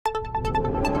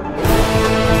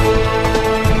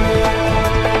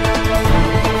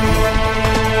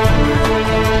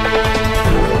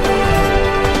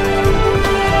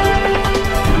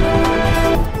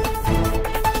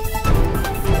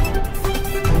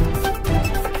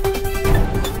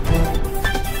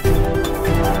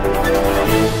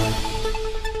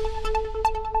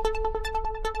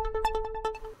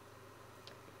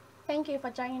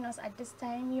listeners, at this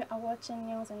time you are watching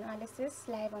news analysis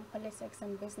live on Politics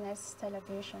and Business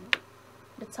Television.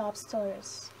 The top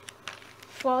stories.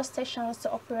 4 stations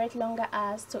to operate longer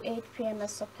hours to aid PMS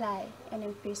supply,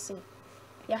 NNPC.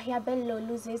 Yahya Bello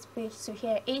loses bid to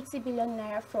hear 80 billion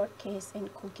naira fraud case in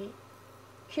Kogi.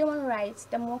 Human rights,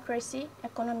 democracy,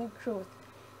 economic growth,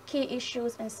 key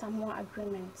issues in Samoa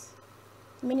agreements.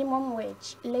 Minimum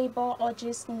wage, labor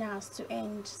urges NAS to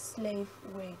end slave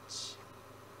wage.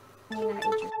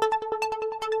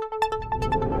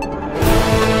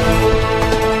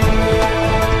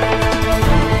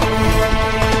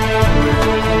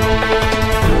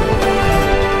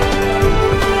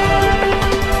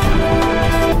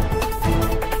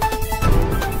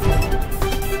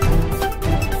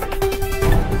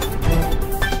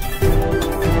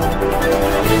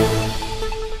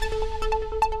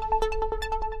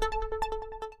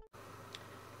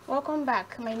 Welcome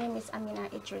back. My name is Amina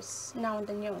Idris. Now on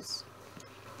the news.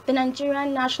 The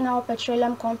Nigerian National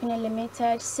Petroleum Company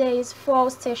Limited says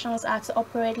 4 stations are to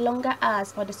operate longer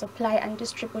hours for the supply and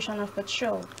distribution of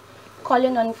petrol,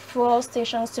 calling on fuel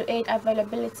stations to aid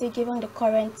availability given the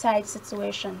current tight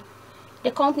situation.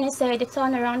 The company said the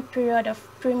turnaround period of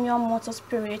premium motor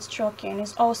spirit trucking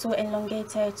is also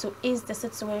elongated to ease the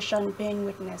situation being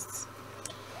witnessed.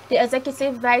 The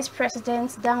Executive Vice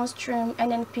President, Downstream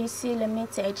NNPC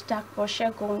Limited, Dakpo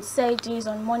Shegun, said this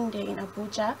on Monday in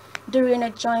Abuja during a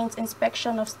joint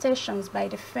inspection of stations by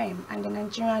the firm and the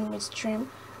Nigerian Midstream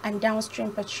and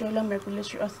Downstream Petroleum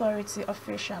Regulatory Authority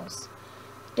officials.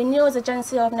 The News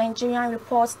Agency of Nigeria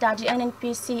reports that the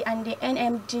NNPC and the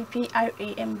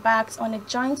NMDPRA embarked on a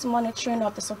joint monitoring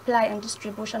of the supply and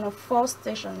distribution of 4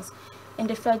 stations in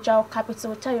the Federal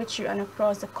Capital Territory and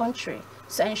across the country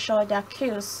to ensure that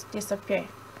queues disappear.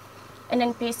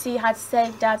 NNPC had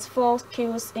said that 4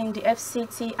 queues in the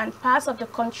FCT and parts of the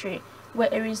country were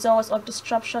a result of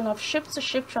disruption of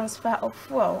ship-to-ship transfer of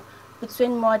fuel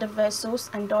between mother vessels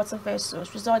and daughter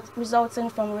vessels, resulting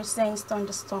from recent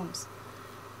thunderstorms.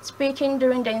 Speaking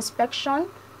during the inspection,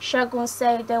 Shegun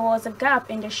said there was a gap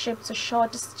in the ship-to-shore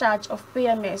discharge of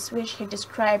PMS, which he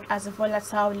described as a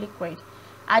volatile liquid,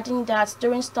 adding that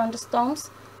during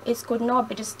thunderstorms, it could not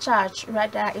be discharged,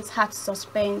 rather it had to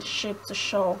suspend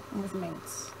ship-to-shore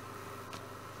movements.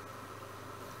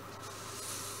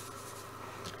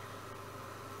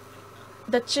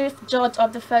 The Chief Judge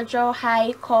of the Federal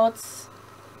High Court,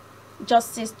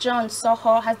 Justice John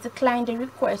Soho, has declined the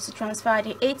request to transfer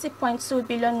the 80.2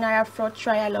 billion naira fraud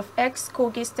trial of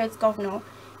ex-Kogi State Governor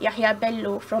Yahya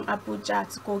Bello from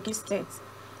Abuja to Kogi State.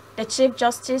 The Chief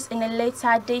Justice, in a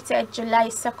letter dated July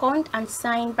 2nd and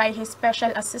signed by his Special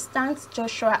Assistant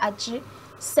Joshua Aji,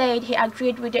 said he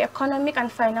agreed with the Economic and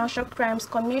Financial Crimes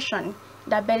Commission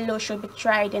that Bello should be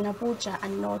tried in Abuja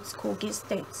and not Kogi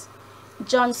State.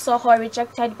 John Soho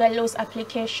rejected Bello's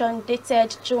application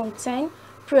dated June 10,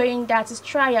 praying that his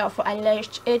trial for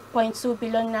alleged 8.2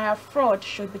 billion naira fraud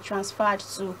should be transferred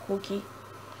to Kogi.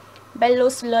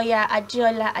 Bello's lawyer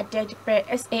Adiola Adedipe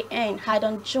SAN had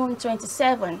on June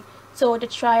 27 told the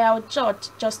trial judge,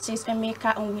 Justice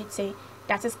Emeka Onwite,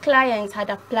 that his client had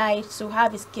applied to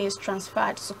have his case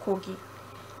transferred to Kogi.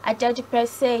 Adedipe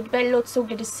said Bello took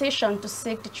the decision to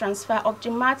seek the transfer of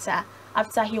the matter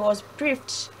after he was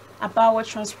briefed about what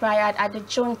transpired at the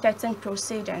June 13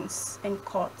 proceedings in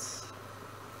court.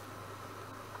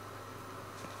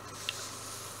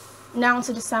 Now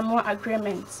to the Samoa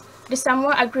Agreement. The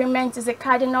Samoa Agreement is a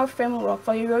cardinal framework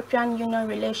for European Union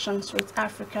relations with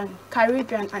African,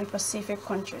 Caribbean, and Pacific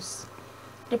countries.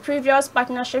 The previous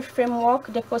partnership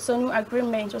framework, the Cotonou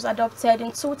Agreement, was adopted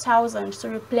in 2000 to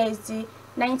replace the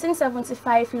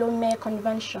 1975 Lomé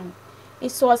Convention.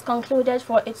 It was concluded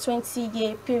for a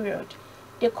 20-year period.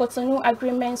 The Cotonou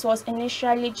Agreement was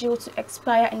initially due to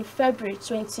expire in February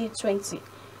 2020.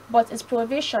 But its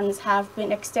provisions have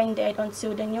been extended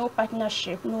until the new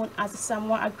partnership known as the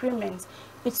Samoa Agreement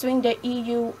between the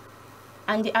EU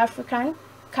and the African,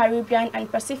 Caribbean,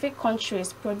 and Pacific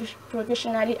countries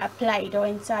provisionally applied or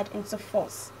entered into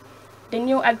force. The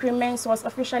new agreement was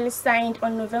officially signed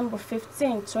on November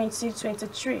 15,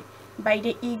 2023 by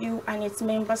the EU and its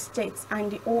member states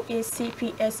and the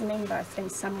OACPS members in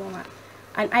Samoa,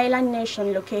 an island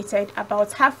nation located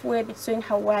about halfway between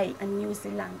Hawaii and New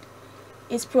Zealand.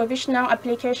 Its provisional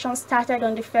application started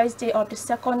on the first day of the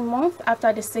 2nd month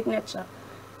after the signature.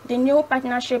 The new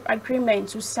partnership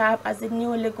agreement will serve as the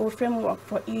new legal framework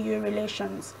for EU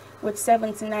relations with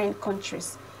 79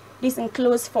 countries. This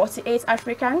includes 48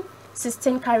 African,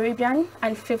 16 Caribbean,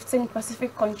 and 15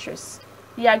 Pacific countries.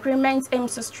 The agreement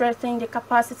aims to strengthen the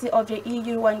capacity of the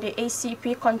EU and the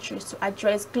ACP countries to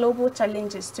address global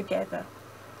challenges together.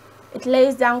 It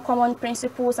lays down common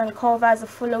principles and covers the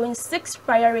following 6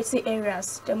 priority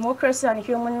areas: democracy and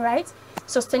human rights,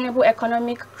 sustainable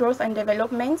economic growth and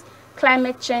development,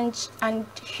 climate change and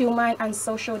human and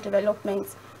social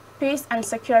development, peace and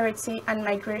security, and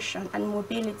migration and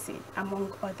mobility,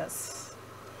 among others.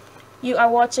 You are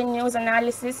watching news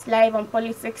analysis live on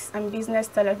Politics and Business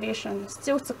Television.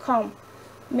 Still to come,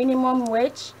 minimum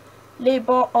wage,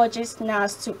 Labour urges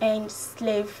NAS to end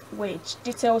slave wage.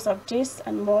 Details of this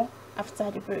and more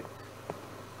after the break.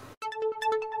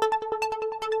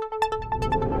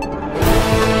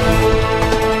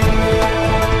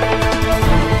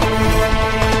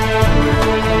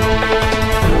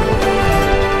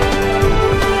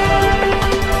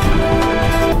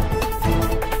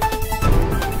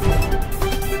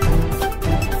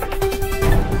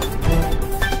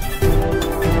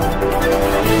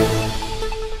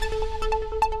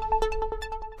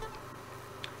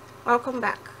 Welcome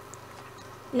back.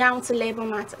 Now to Labour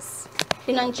matters.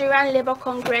 The Nigerian Labour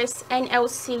Congress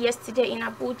 (NLC) yesterday in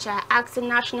Abuja asked the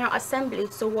National Assembly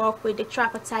to work with the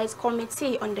Tripartite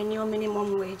Committee on the new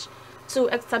minimum wage to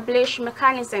establish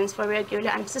mechanisms for regular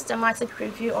and systematic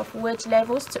review of wage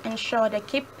levels to ensure they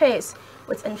keep pace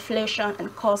with inflation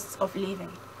and costs of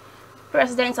living.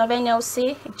 President of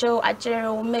NLC, Joe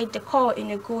Ajero, made the call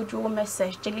in a goodwill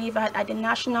message delivered at the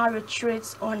National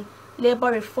Retreat on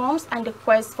Labour Reforms and the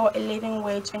Quest for a Living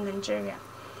Wage in Nigeria,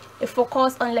 a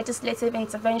focus on legislative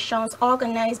interventions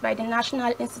organized by the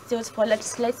National Institute for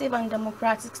Legislative and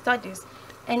Democratic Studies,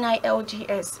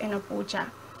 NILDS, in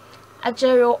Abuja.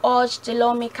 Ajero urged the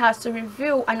lawmakers to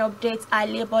review and update our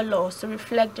labour laws to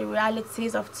reflect the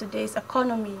realities of today's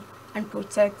economy and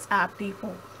protect our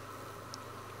people.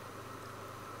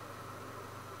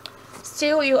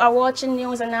 Still, you are watching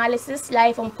news analysis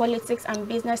live on Politics and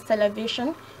Business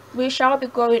Television. We shall be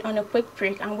going on a quick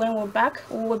break, and when we're back,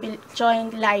 we will be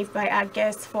joined live by our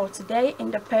guests for today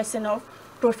in the person of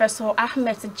Professor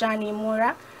Ahmed Tijani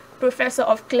Mura, Professor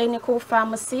of Clinical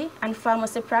Pharmacy and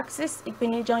Pharmacy Practice,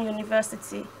 Igbinedion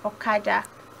University, Okada,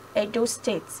 Edo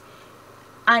State.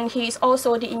 And he is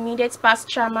also the immediate past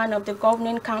chairman of the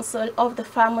Governing Council of the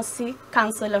Pharmacy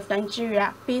Council of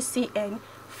Nigeria, PCN,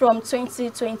 from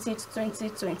 2020 to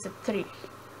 2023.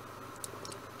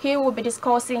 He will be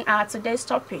discussing our today's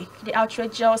topic, the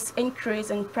outrageous increase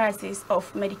in prices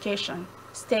of medication.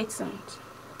 Stay tuned.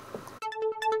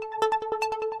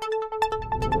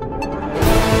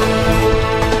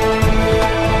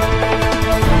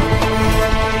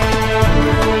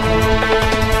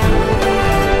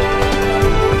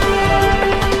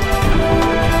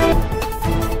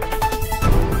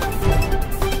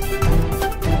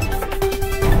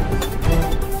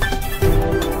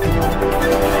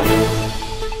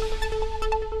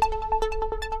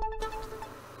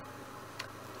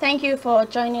 Thank you for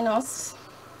joining us.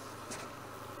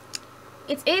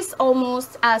 It is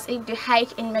almost as if the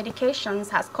hike in medications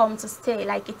has come to stay,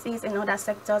 like it is in other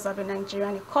sectors of the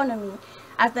Nigerian economy,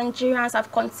 as Nigerians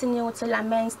have continued to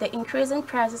lament the increasing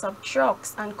prices of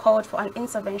drugs and called for an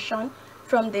intervention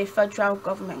from the federal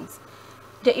government.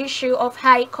 The issue of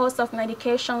high cost of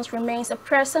medications remains a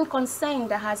pressing concern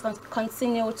that has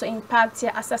continued to impact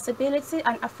their accessibility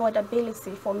and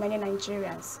affordability for many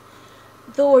Nigerians.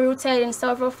 Though rooted in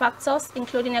several factors,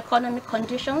 including economic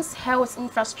conditions, health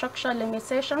infrastructure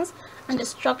limitations, and the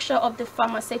structure of the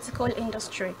pharmaceutical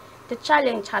industry, the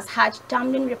challenge has had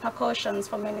damning repercussions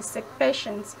for many sick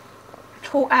patients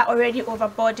who are already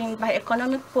overburdened by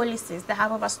economic policies that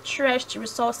have overstretched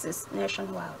resources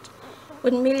nationwide.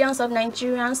 With millions of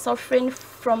Nigerians suffering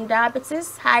from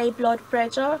diabetes, high blood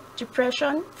pressure,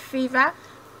 depression, fever,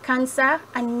 cancer,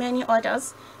 and many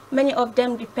others, many of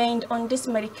them depend on these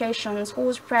medications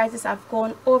whose prices have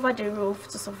gone over the roof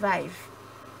to survive.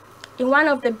 In one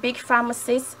of the big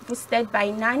pharmacies visited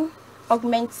by NAN,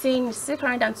 Augmentin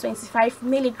 625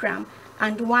 mg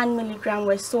and 1 mg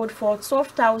were sold for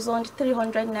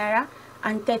 12,300 naira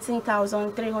and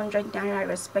 13,300 naira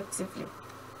respectively,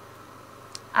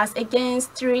 as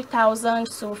against 3,000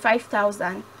 to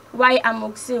 5,000, while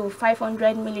Amoxil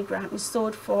 500 mg is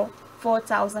sold for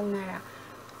 4,000 naira.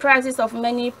 Prices of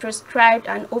many prescribed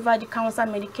and over-the-counter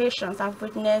medications have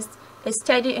witnessed a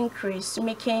steady increase,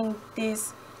 making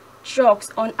these drugs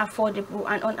unaffordable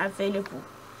and unavailable.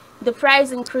 The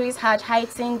price increase had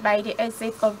heightened by the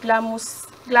exit of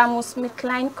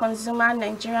GlaxoSmithKline Consumer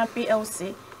Nigeria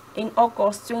PLC in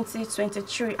August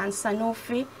 2023 and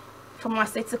Sanofi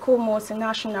Pharmaceutical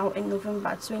Multinational in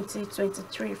November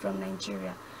 2023 from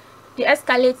Nigeria. The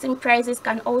escalating prices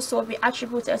can also be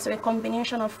attributed to a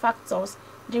combination of factors: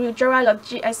 the withdrawal of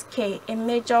GSK, a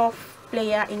major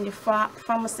player in the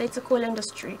pharmaceutical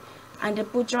industry, and the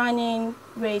burgeoning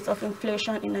rate of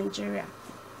inflation in Nigeria.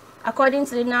 According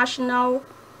to the National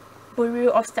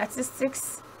Bureau of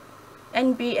Statistics,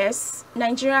 NBS,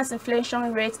 Nigeria's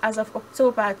inflation rate as of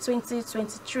October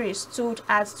 2023 stood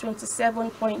at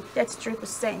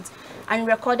 27.33% and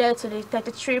recorded to the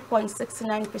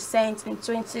 33.69% in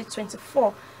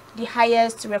 2024, the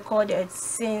highest recorded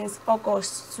since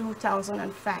August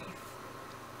 2005.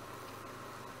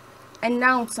 And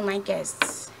now to my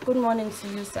guests. Good morning to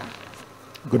you, sir.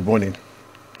 Good morning.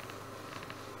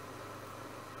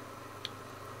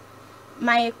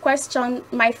 My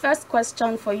first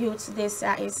question for you today,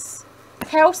 sir, is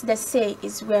health, they say,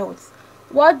 is wealth.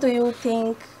 What do you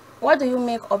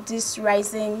make of this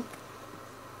rising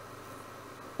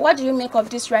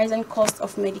cost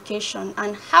of medication,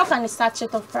 and how can a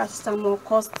sachet of paracetamol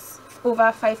cost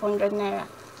over 500 naira?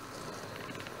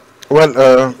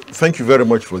 Well, thank you very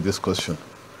much for this question.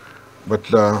 But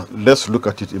let's look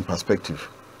at it in perspective.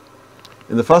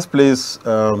 In the first place,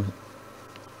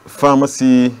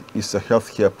 pharmacy is a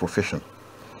healthcare profession.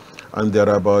 And there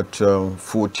are about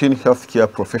 14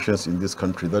 healthcare professions in this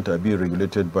country that are being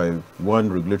regulated by one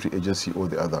regulatory agency or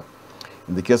the other.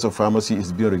 In the case of pharmacy,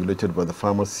 it's being regulated by the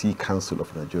Pharmacy Council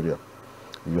of Nigeria.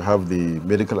 You have the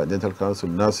Medical and Dental Council,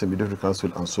 Nursing and Midwifery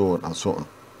Council, and so on and so on.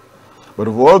 But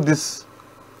of all these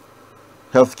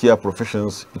healthcare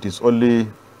professions, it is only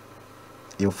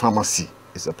in pharmacy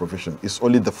is a profession. It's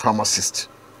only the pharmacist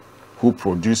who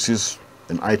produces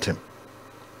an item,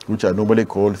 which are normally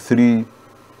called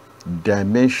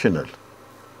three-dimensional,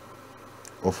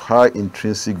 of high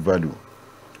intrinsic value,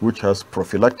 which has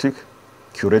prophylactic,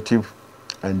 curative,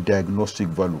 and diagnostic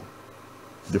value.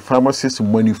 The pharmacist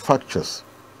manufactures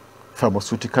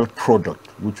pharmaceutical product,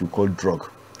 which we call drug,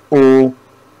 or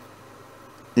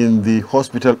in the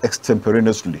hospital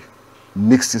extemporaneously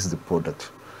mixes the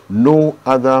product. No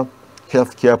other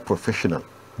healthcare professional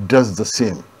does the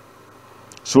same.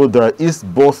 So there is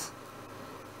both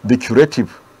the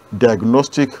curative,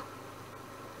 diagnostic,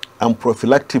 and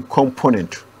prophylactic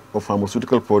component of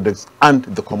pharmaceutical products and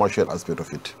the commercial aspect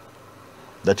of it.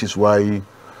 That is why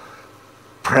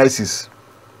prices,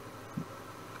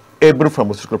 every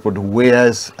pharmaceutical product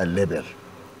wears a label,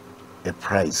 a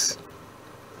price.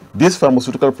 These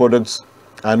pharmaceutical products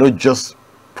are not just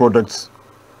products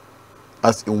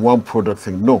as in one product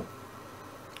thing. No.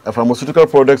 A pharmaceutical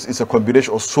product is a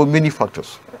combination of so many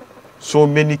factors, so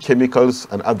many chemicals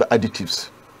and other additives,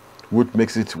 which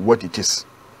makes it what it is.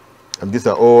 And these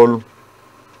are all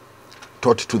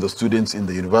taught to the students in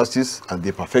the universities, and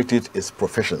they perfect it as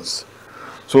professions.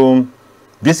 So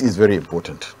this is very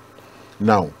important.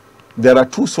 Now, there are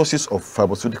two sources of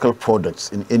pharmaceutical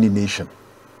products in any nation,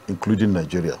 including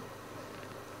Nigeria.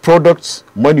 Products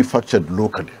manufactured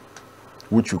locally,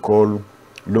 which we call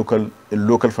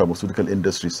local pharmaceutical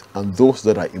industries, and those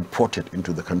that are imported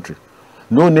into the country.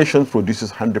 No nation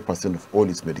produces 100% of all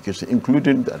its medication,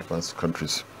 including the advanced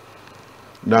countries.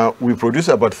 Now, we produce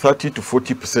about 30 to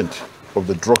 40% of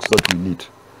the drugs that we need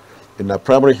in our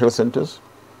primary health centers,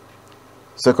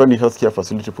 secondary healthcare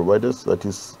facility providers, that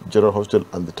is general hospital,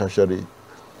 and the tertiary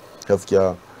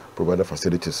healthcare provider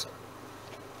facilities.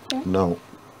 Okay. Now,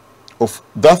 of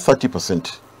that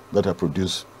 30% that are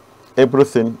produced,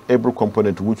 everything, every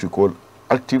component which we call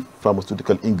active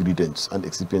pharmaceutical ingredients and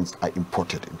excipients are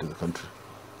imported into the country,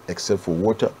 except for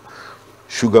water,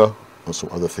 sugar, and some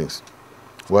other things.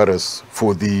 Whereas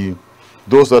for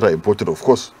those that are imported, of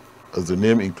course, as the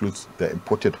name includes, they're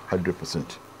imported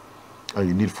 100%. And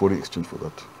you need foreign exchange for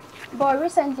that. But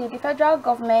recently, the federal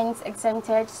government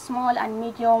exempted small and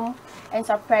medium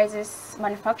enterprises,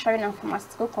 manufacturing and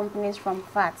pharmaceutical companies from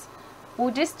VAT.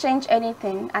 Would this change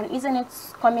anything, and isn't it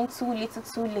coming too little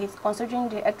too late, considering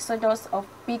the exodus of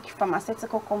big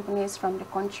pharmaceutical companies from the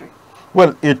country?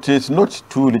 Well, it is not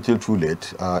too little too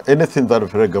late. Anything that the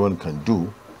federal government can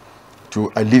do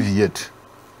to alleviate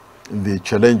the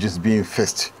challenges being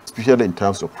faced, especially in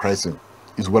terms of pricing,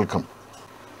 is welcome.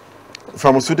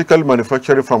 Pharmaceutical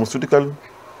manufacturing, pharmaceutical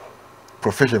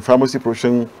profession, pharmacy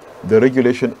profession, the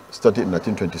regulation started in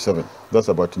 1927. That's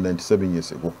about 97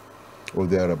 years ago, or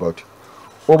thereabout.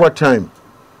 Over time,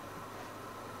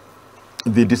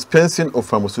 the dispensing of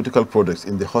pharmaceutical products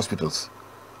in the hospitals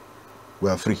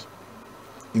were free,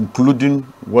 including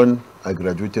when I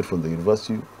graduated from the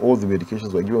university. All the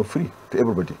medications were given free to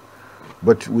everybody.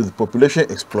 But with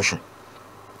population explosion,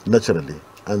 naturally,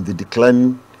 and the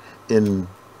decline in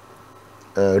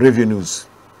revenues,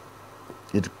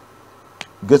 it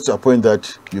gets to a point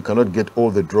that you cannot get all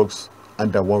the drugs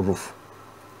under one roof.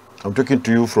 I'm talking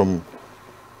to you from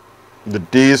the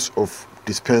days of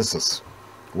dispensers,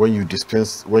 when you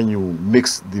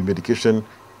mix the medication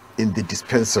in the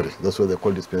dispensary. That's what they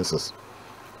call dispensers.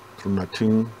 From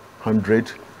 1900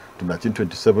 to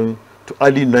 1927 to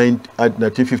early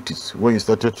 1950s, when you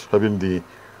started having the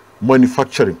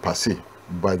manufacturing per se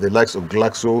by the likes of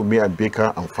Glaxo, May and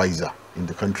Baker, and Pfizer in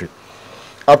the country,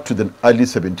 up to the early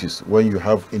 70s, when you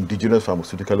have indigenous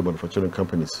pharmaceutical manufacturing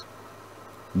companies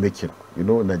making,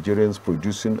 Nigerians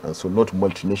producing, and so not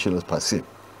multinationals per se.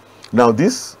 Now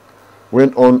this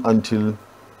went on until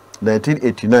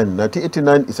 1989.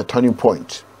 1989 is a turning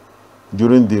point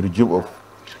during the regime of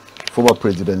former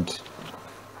President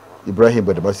Ibrahim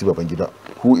Badamasi Babangida,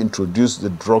 who introduced the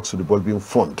Drugs Revolving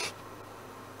Fund.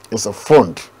 It's a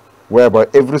fund whereby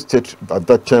every state at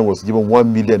that time was given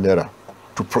 1 million naira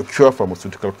to procure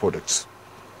pharmaceutical products,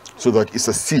 so that it's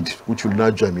a seed which will now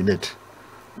germinate.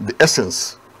 The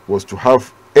essence was to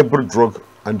have every drug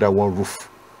under one roof,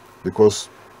 because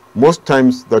most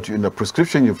times that in a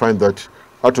prescription you find that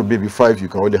out of maybe 5 you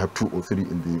can only have 2 or 3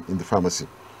 in the pharmacy.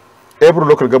 Every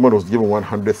local government was given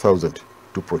 100,000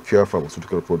 to procure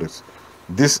pharmaceutical products.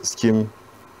 This scheme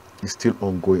is still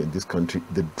ongoing in this country,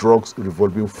 the Drugs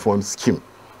Revolving Fund scheme.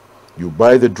 You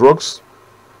buy the drugs,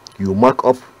 you mark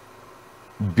up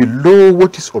below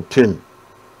what is obtained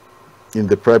in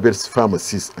the private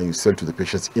pharmacies, and you sell to the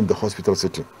patients in the hospital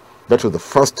setting. That was the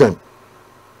first time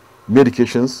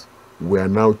medications were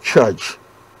now charged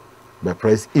by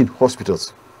price in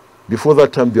hospitals. Before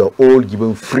that time, they are all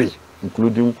given free,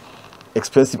 including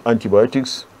expensive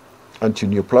antibiotics,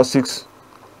 antineoplastics,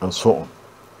 and so on.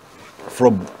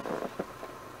 From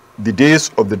the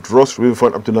days of the Drugs Revolving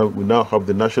Fund up to now, we now have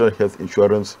the National Health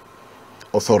Insurance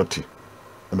Authority.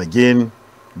 And again,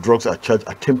 drugs are charged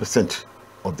at 10%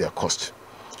 of their cost.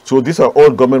 So these are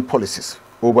all government policies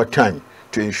over time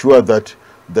to ensure that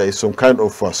there is some kind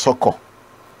of succor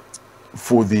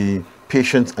for the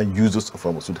patients and users of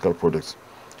pharmaceutical products.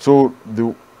 So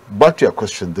back to your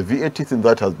question, the VAT thing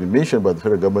that has been mentioned by the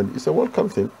federal government is a welcome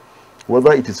thing.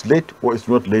 Whether it is late or it's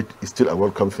not late, it's still a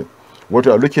welcome thing. What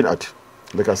we are looking at,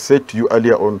 like I said to you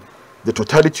earlier on, the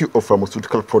totality of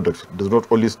pharmaceutical products does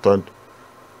not only start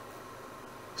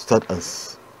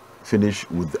as finish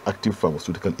with the active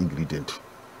pharmaceutical ingredient.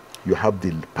 You have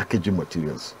the packaging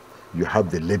materials, you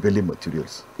have the labeling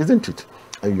materials, isn't it?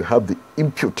 And you have the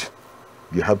input.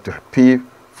 You have to pay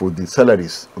for the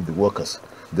salaries of the workers,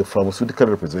 the pharmaceutical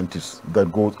representatives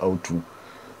that goes out to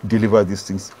deliver these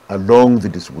things along the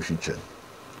distribution chain.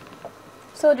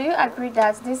 So do you agree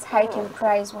that this hike in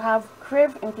price will have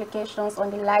grave implications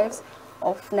on the lives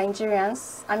of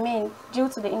Nigerians? I mean, due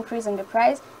to the increase in the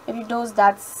price, maybe those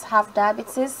that have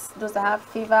diabetes, those that have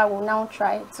fever will now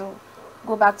try to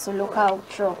go back to local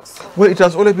drugs. Well, it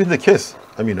has always been the case.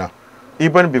 I mean,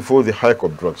 even before the hike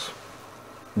of drugs,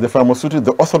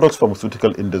 the orthodox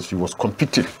pharmaceutical industry was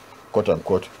competing, quote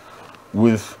unquote,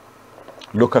 with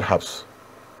local herbs,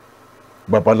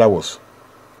 babalawos,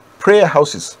 prayer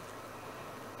houses.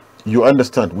 You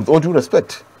understand, with all due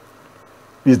respect,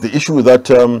 is the issue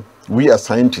that we are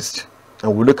scientists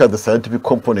and we look at the scientific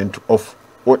component of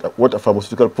what a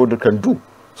pharmaceutical product can do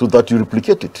so that you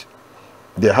replicate it.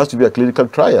 There has to be a clinical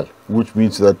trial, which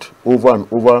means that over and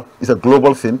over, it's a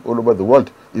global thing all over the world.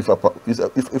 If a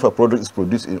product is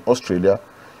produced in Australia,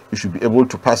 you should be able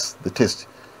to pass the test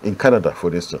in Canada,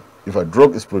 for instance. If a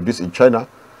drug is produced in China,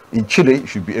 in Chile, you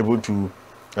should be able to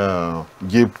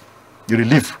give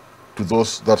relief to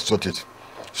those that sought it.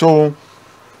 So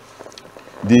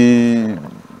the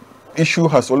issue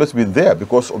has always been there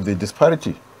because of the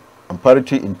disparity and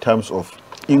parity in terms of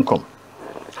income.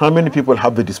 How many people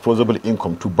have the disposable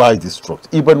income to buy these drugs,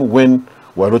 even when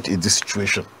we are not in this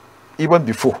situation? Even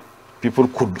before,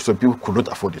 some people could not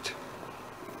afford it.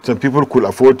 Some people could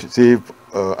afford, say,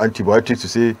 antibiotics, to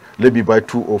say, let me buy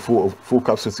 2 or 4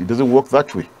 capsules. It doesn't work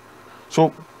that way.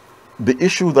 So the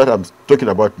issue that I'm talking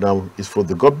about now is for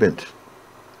the government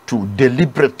to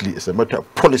deliberately, as a matter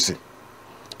of policy,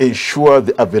 ensure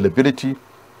the availability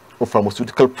of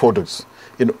pharmaceutical products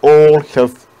in all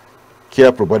health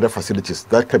care provider facilities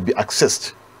that can be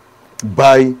accessed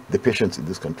by the patients in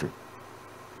this country.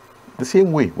 The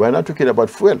same way, we're not talking about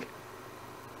fuel.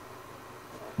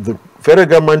 The federal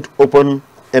government opened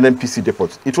NNPC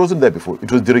depots. It wasn't there before.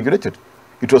 It was deregulated.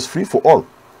 It was free for all,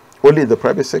 only in the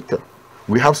private sector.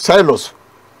 We have silos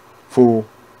for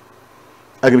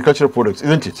agricultural products,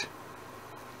 isn't it?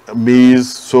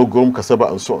 Maize, sorghum, cassava,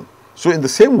 and so on. So in the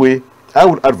same way, I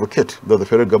would advocate that the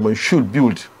federal government should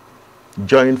build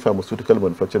giant pharmaceutical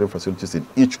manufacturing facilities in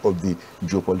each of the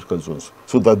geopolitical zones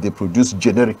so that they produce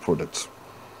generic products.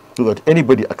 So that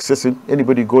anybody accessing,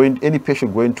 any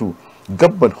patient going to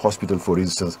government hospital, for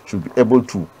instance, should be able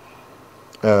to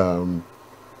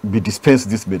be dispensed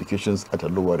these medications at a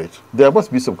lower rate. There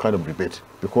must be some kind of rebate,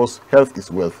 because health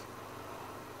is wealth.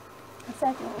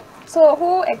 Exactly. So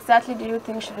who exactly do you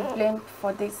think should be blamed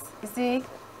for this? Is it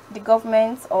the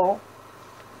government or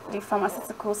the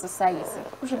pharmaceutical society?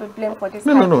 Who should be blamed for this?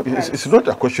 No. Price? It's not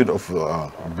a question of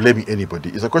blaming anybody.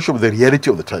 It's a question of the reality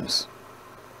of the times.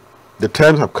 The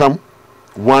times have come,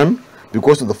 one,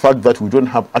 because of the fact that we don't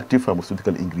have active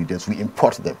pharmaceutical ingredients. We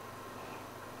import them.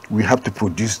 We have to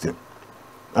produce them.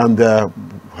 And there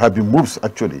have been moves,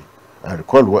 actually. I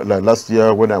recall last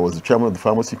year when I was the chairman of the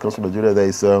Pharmacy Council of Nigeria, there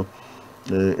is a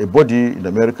body in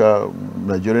America,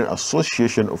 Nigerian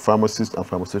Association of Pharmacists and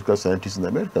Pharmaceutical Scientists in the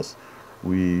Americas.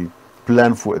 We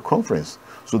planned for a conference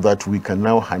so that we can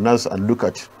now harness and look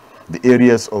at the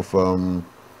areas of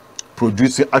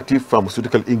producing active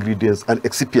pharmaceutical ingredients and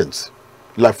excipients.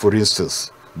 Like, for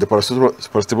instance, the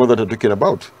paracetamol that I'm talking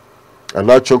about. A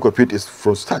large chunk of it is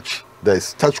from starch. There is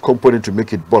starch component to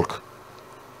make it bulk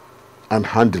and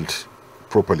handled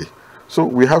properly. So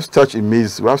we have starch in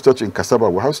maize, we have starch in cassava,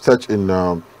 we have starch in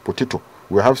potato,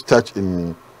 we have starch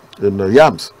in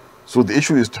yams. So the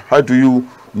issue is, how do you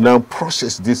now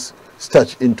process this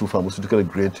starch into pharmaceutical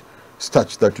grade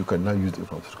starch that you can now use in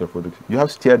pharmaceutical products? You have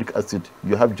stearic acid,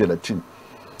 you have gelatin,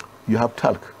 you have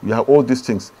talc, you have all these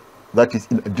things that is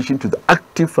in addition to the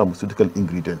active pharmaceutical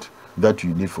ingredient that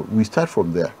you need for. We start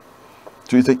from there.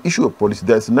 So it's an issue of policy.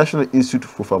 There's a National Institute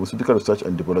for Pharmaceutical Research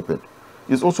and Development.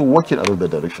 It's also working along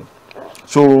that direction.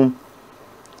 So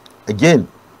again,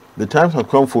 the times have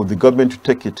come for the government to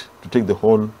take the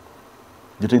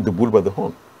bull by the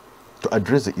horn, to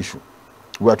address the issue.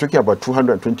 We are talking about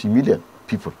 220 million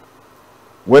people.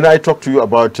 When I talk to you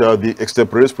about the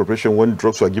extemporaneous population when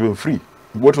drugs were given free,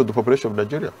 what was the population of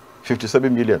Nigeria?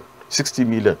 57 million, 60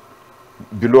 million,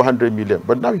 below 100 million.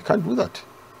 But now you can't do that.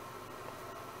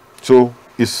 So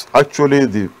it's actually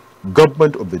the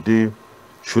government of the day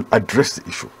should address the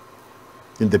issue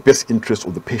in the best interest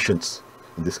of the patients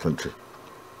in this country.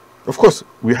 Of course,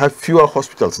 we have fewer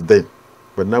hospitals then,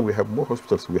 but now we have more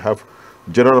hospitals. We have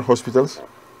general hospitals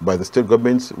by the state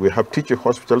governments, we have teaching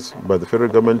hospitals by the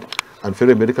federal government and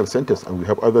federal medical centers, and we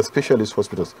have other specialist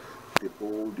hospitals. They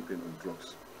all depend on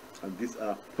drugs, and these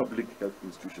are public health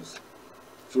institutions.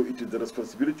 So it is the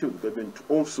responsibility of the government to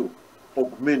also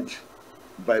augment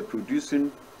by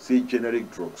producing, say,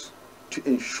 generic drugs, to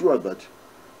ensure that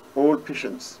all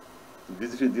patients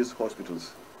visiting these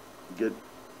hospitals get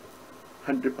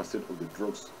 100% of the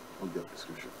drugs on their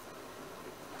prescription.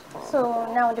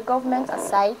 So now, the government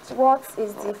aside, what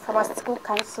is the Pharmaceutical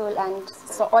Council and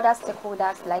some other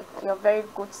stakeholders like your very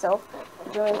good self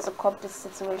doing to cope this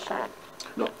situation?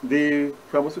 No, the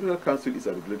Pharmaceutical Council is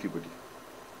a regulatory body.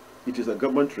 It is a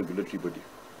government regulatory body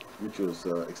which was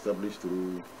established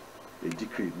through a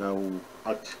decree, now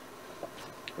Act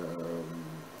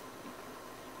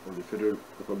of the Federal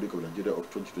Republic of Nigeria of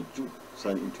 2022,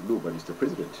 signed into law by Mr.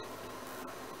 President.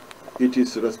 It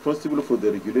is responsible for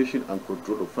the regulation and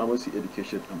control of pharmacy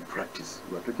education and practice.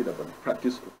 We are talking about the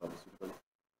practice of pharmaceutical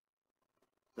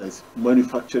science,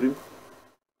 manufacturing,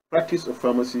 practice of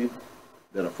pharmacy.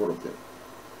 There are 4 of them.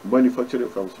 Manufacturing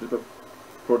of pharmaceutical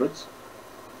products,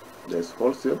 there's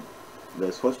wholesale,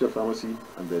 there's wholesale pharmacy,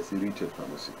 and there's retail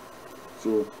pharmacy.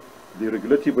 So the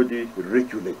regulatory body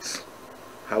regulates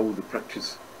how the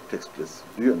practice takes place.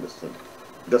 Do you understand?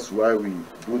 That's why we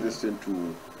do this thing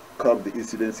to curb the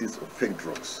incidences of fake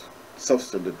drugs,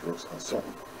 substandard drugs, and so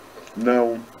on.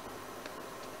 Now,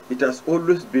 it has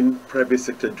always been private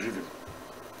sector driven.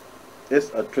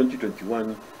 As at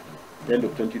 2021, end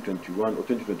of 2021 or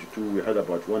 2022, we had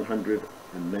about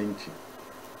 190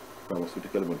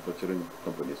 pharmaceutical manufacturing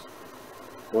companies.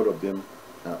 All of them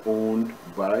are owned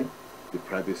by the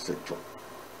private sector,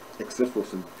 except for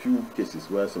some few cases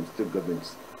where some state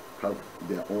governments have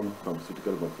their own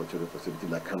pharmaceutical manufacturing facility,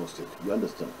 like Kano State. You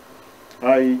understand?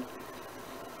 I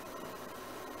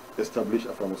established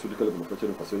a pharmaceutical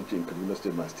manufacturing facility in Kaduna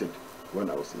State, my state, when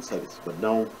I was in service, but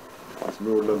now it's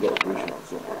no longer operational.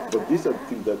 So, but these are the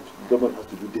things that government has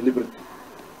to do deliberately.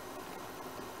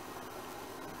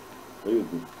 Are you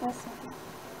with me? Yes, sir.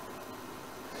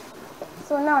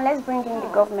 So now let's bring in the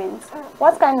government.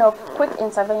 What kind of quick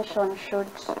intervention should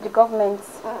the government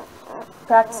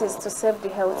practice to save the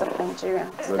health of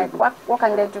Nigerians? Like what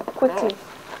can they do quickly?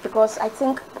 Because I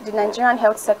think the Nigerian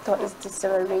health sector is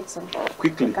deteriorating.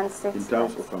 Quickly, in terms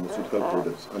of pharmaceutical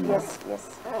products. I mean, yes.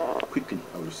 Quickly,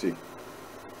 I will say.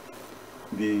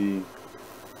 The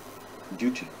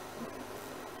duty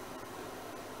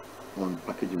on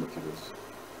packaging materials,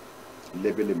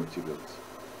 labeling materials,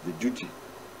 the duty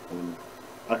on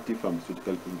active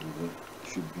pharmaceutical ingredients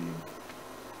should be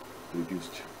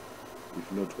reduced.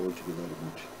 if not altogether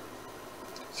removed.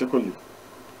 Secondly,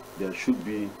 there should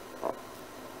be,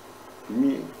 to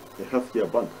me, a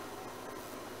healthcare bank,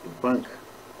 a bank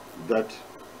that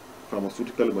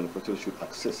pharmaceutical manufacturers should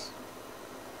access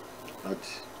at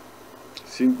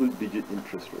single-digit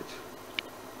interest rate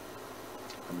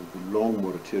and with a long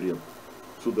moratorium,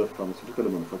 so that pharmaceutical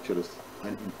manufacturers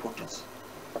and importers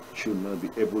should now be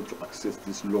able to access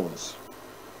these loans,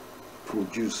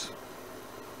 produce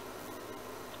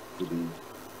for the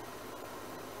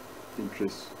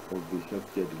interests of the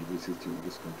healthcare delivery system in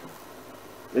this country.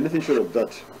 Anything short of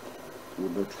that will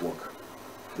not work.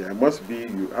 There must be,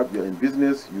 you're in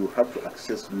business, you have to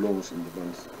access loans in the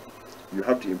banks. You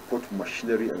have to import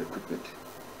machinery and equipment.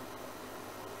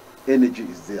 Energy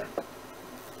is there.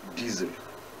 Diesel.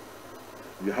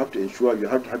 You have to ensure you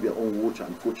have to have your own water,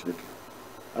 unfortunately.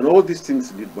 And all these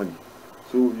things need money.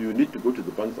 So you need to go to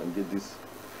the banks and get these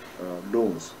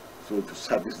loans so to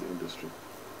service the industry.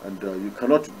 And you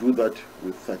cannot do that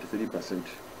with 33%,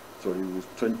 sorry, with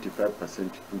 25%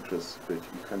 interest rate.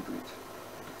 You can't do it.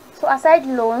 So aside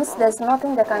loans, there's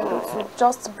nothing they can do to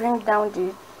just bring down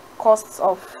the costs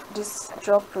of this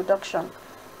drug production.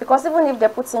 Because even if they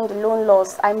put in the loan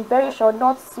laws, I'm very sure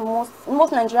not most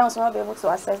Nigerians will not be able to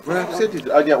access this. Well, I've said it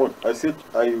earlier on. I said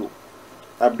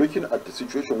I'm looking at the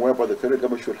situation whereby the federal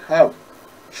government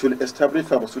should establish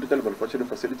pharmaceutical manufacturing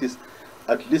facilities,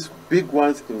 at least big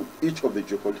ones in each of the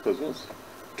geopolitical zones,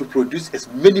 to produce as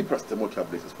many paracetamol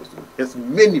tablets as possible, as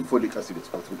many folic acid as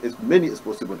possible, as many as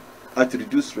possible at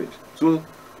reduced rate. So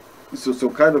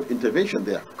some kind of intervention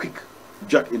there, quick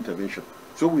jack intervention.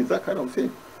 So with that kind of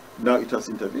thing, now it has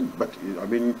intervened. But I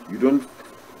mean, you don't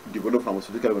develop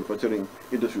pharmaceutical manufacturing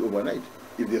industry overnight.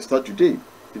 If they start today,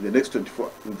 in the next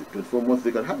 24 months,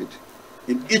 they can have it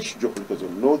in each geopolitical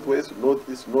zone: northwest,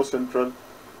 northeast, north central,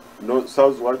 north,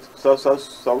 southwest,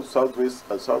 southwest,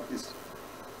 and southeast,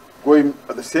 going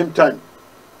at the same time.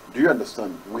 Do you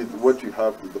understand? With what you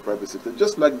have in the private sector,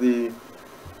 just like the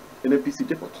NNPC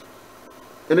depot.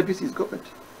 NNPC is government.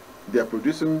 They are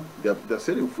producing, they are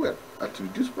selling fuel at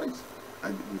reduced price,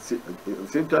 and at the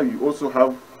same time, you also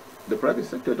have the private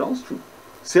sector downstream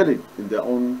selling in their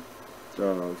own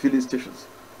filling stations.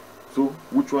 So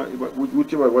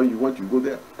whichever one you want, you go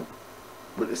there.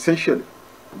 But essentially,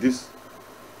 this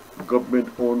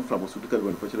government-owned pharmaceutical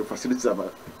manufacturing facilities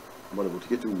will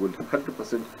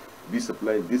 100% be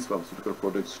supplying these pharmaceutical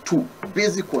products to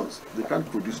basic ones. They can't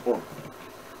produce all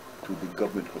to the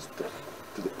government hospitals,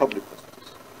 to the public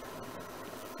hospitals.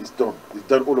 It's done. It's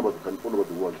done all over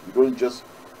the world. You don't just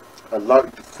allow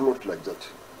it to float like that.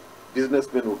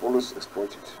 Businessmen will always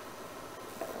exploit it.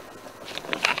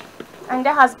 And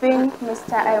there has been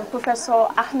Professor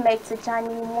Ahmed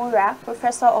Tijani Mura,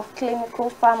 Professor of Clinical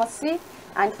Pharmacy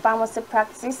and Pharmacy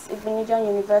Practice, Ibadan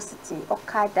University,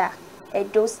 Okada,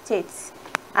 Edo State,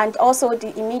 and also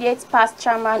the immediate past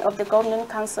chairman of the Governing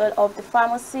Council of the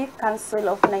Pharmacy Council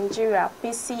of Nigeria,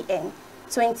 PCN,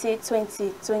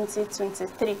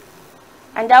 2020-2023.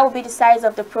 And that will be the size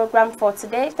of the program for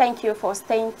today. Thank you for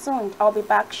staying tuned. I'll be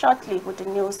back shortly with the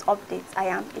news updates. I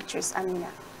am Idris Amina.